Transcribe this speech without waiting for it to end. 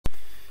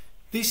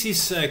This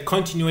is a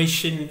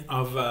continuation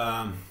of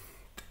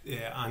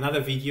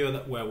another video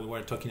where we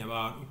were talking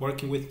about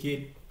working with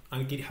Git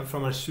and GitHub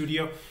from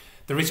RStudio.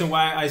 The reason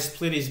why I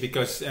split is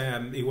because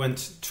it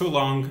went too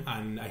long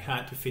and I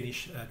had to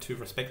finish to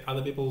respect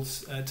other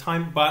people's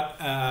time. But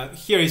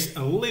here is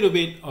a little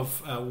bit of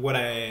what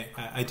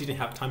I didn't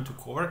have time to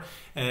cover.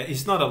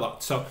 It's not a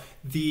lot. So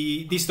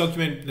this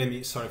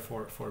document, sorry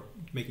for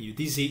making you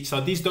dizzy. So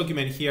this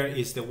document here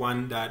is the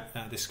one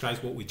that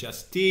describes what we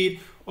just did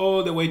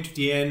all the way to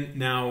the end.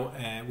 Now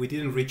we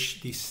didn't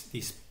reach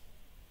these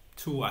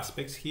two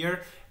aspects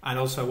here. And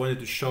also I wanted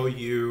to show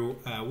you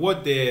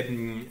what the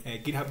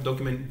GitHub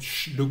document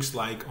looks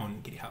like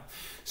on GitHub.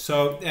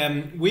 So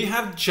we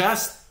have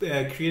just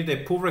created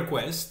a pull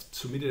request,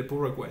 submitted a pull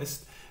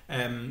request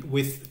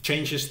with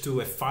changes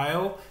to a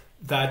file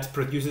that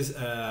produces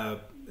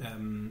a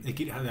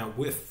GitHub,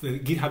 with the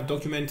GitHub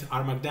document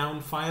R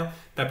Markdown file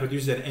that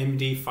produces an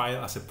MD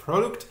file as a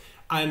product.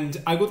 And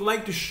I would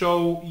like to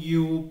show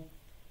you,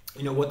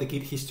 what the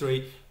Git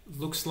history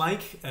looks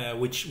like,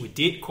 which we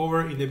did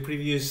cover in the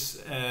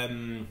previous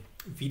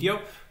video,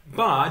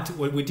 but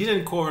what we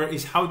didn't cover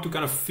is how to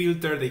kind of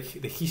filter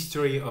the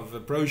history of a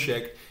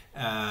project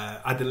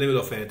at the level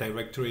of a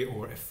directory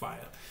or a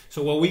file.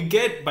 So what we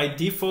get by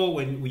default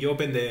when we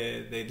open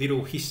the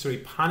little history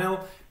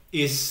panel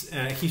is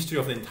a history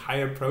of the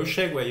entire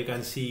project, where you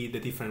can see the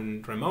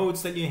different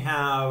remotes that you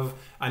have,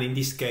 and in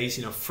this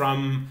case,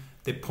 from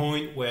the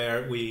point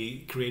where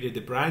we created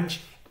the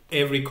branch,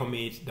 every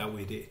commit that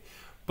we did.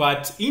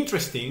 But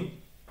interesting,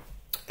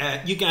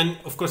 you can,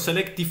 of course,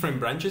 select different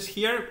branches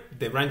here.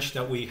 The branch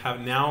that we have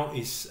now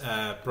is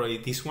probably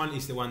this one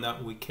is the one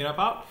that we care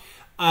about.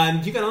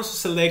 And you can also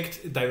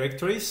select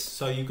directories.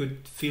 So you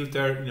could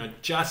filter,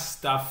 just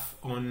stuff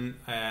on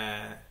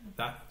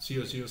that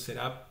 00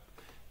 setup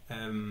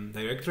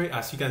directory.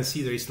 As you can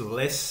see, there is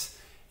less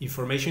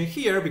information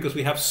here because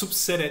we have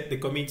subsetted the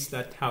commits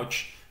that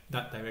touch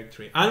that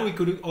directory. And we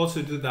could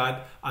also do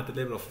that at the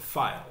level of a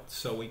file.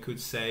 So we could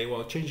say,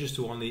 well, changes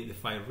to only the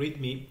file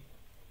readme,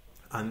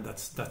 and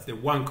that's the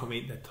one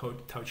commit that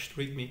touched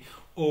readme,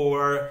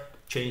 or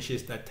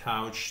changes that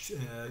touched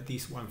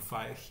this one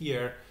file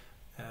here,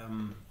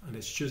 and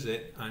let's choose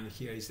it, and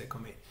here is the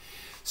commit.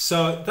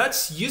 So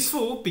that's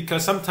useful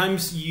because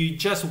sometimes you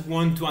just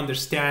want to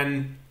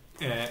understand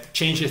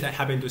changes that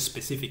happen to a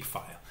specific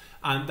file.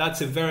 And that's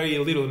a very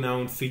little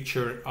known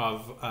feature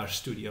of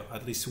RStudio,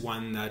 at least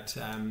one that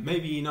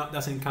maybe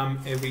doesn't come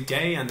every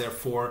day, and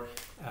therefore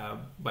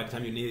by the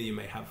time you need it, you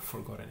may have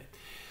forgotten it.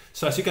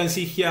 So as you can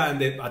see here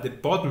at the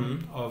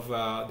bottom of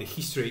the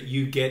history,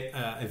 you get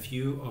a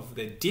view of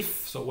the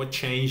diff. So what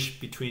changed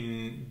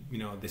between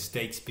the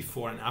states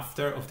before and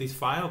after of this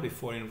file,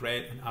 before in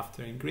red and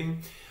after in green.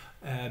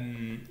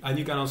 And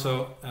you can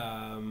also,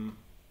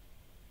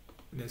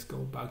 let's go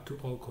back to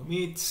all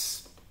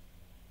commits.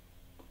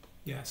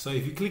 Yeah, so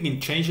if you click in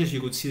changes,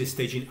 you could see the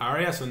staging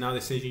area. So now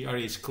the staging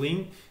area is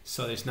clean,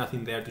 so there's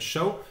nothing there to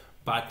show.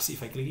 But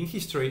if I click in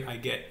history, I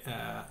get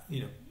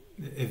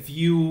a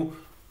view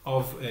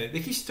of the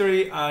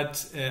history and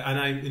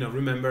I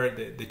remember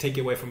the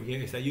takeaway from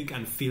here is that you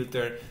can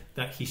filter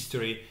that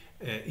history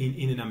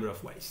in a number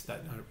of ways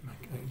that are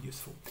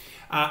useful.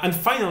 And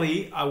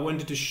finally, I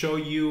wanted to show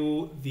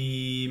you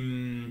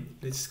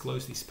let's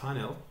close this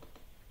panel.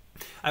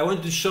 I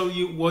wanted to show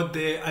you what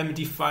the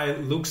MD file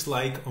looks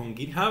like on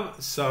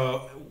GitHub.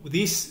 So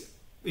this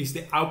is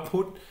the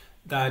output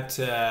that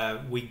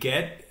we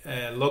get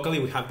locally.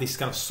 We have this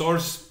kind of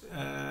source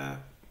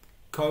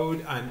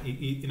code,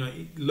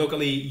 and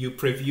locally you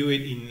preview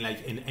it in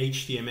like an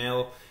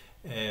HTML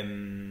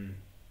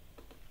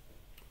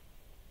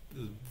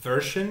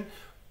version.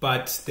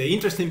 But the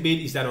interesting bit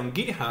is that on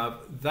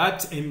GitHub,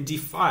 that MD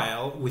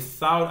file, we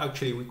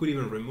could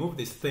even remove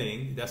this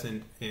thing. It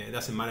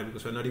doesn't matter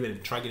because we're not even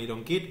tracking it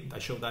on Git. I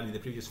showed that in the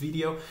previous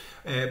video.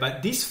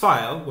 But this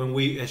file, when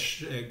we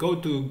go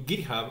to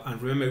GitHub, and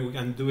remember we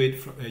can do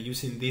it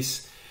using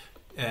this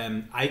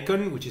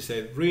icon, which is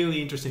a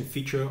really interesting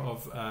feature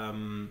of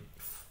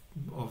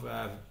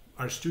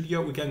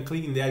RStudio. We can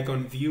click in the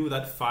icon, view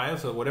that file.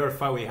 So whatever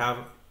file we have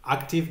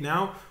active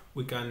now,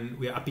 it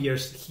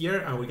appears here,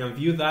 and we can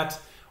view that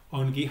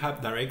on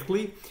GitHub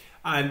directly.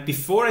 And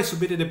before I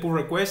submitted the pull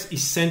request, it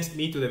sent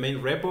me to the main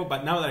repo.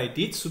 But now that I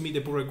did submit the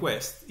pull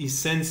request, it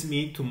sends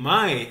me to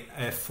my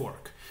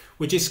fork,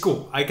 which is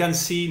cool. I can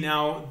see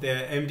now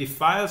the MD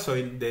file. So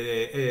in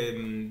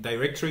the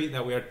directory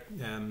that we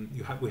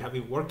have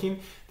it working,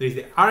 there is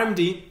the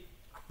RMD.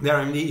 The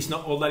RMD is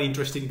not all that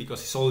interesting because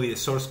it's only the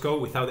source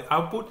code without the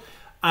output,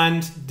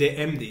 and the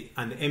MD.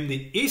 And the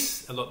MD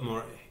is a lot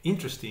more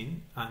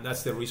interesting, and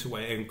that's the reason why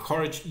I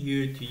encourage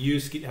you to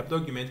use GitHub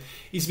document,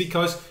 is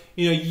because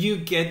you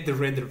get the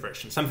rendered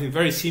version, something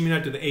very similar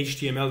to the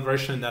HTML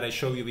version that I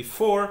showed you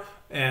before,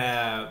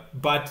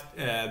 but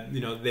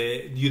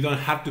you don't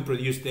have to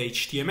produce the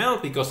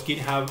HTML because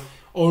GitHub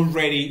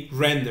already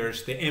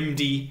renders the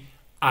MD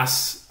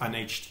as an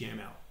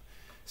HTML.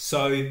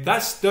 So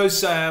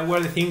those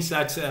were the things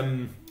that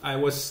I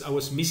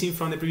was missing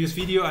from the previous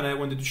video, and I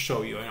wanted to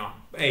show you,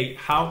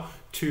 how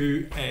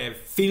to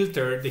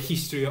filter the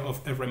history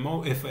of a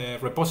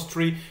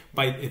repository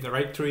by a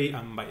directory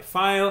and by a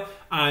file,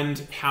 and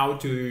how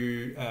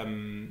to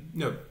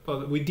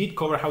well, we did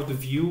cover how to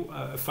view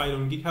a file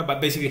on GitHub,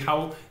 but basically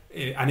how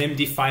an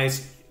MD file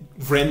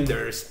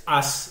renders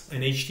as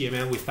an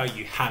HTML without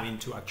you having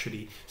to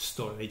actually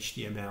store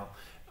HTML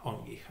on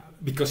GitHub.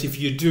 Because if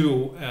you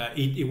do,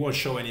 it won't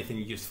show anything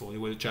useful. It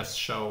will just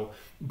show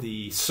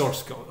the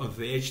source code of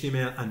the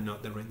HTML and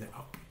not the render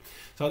output.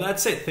 So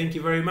that's it. Thank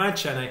you very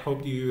much, and I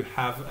hope you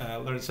have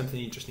learned something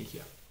interesting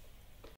here.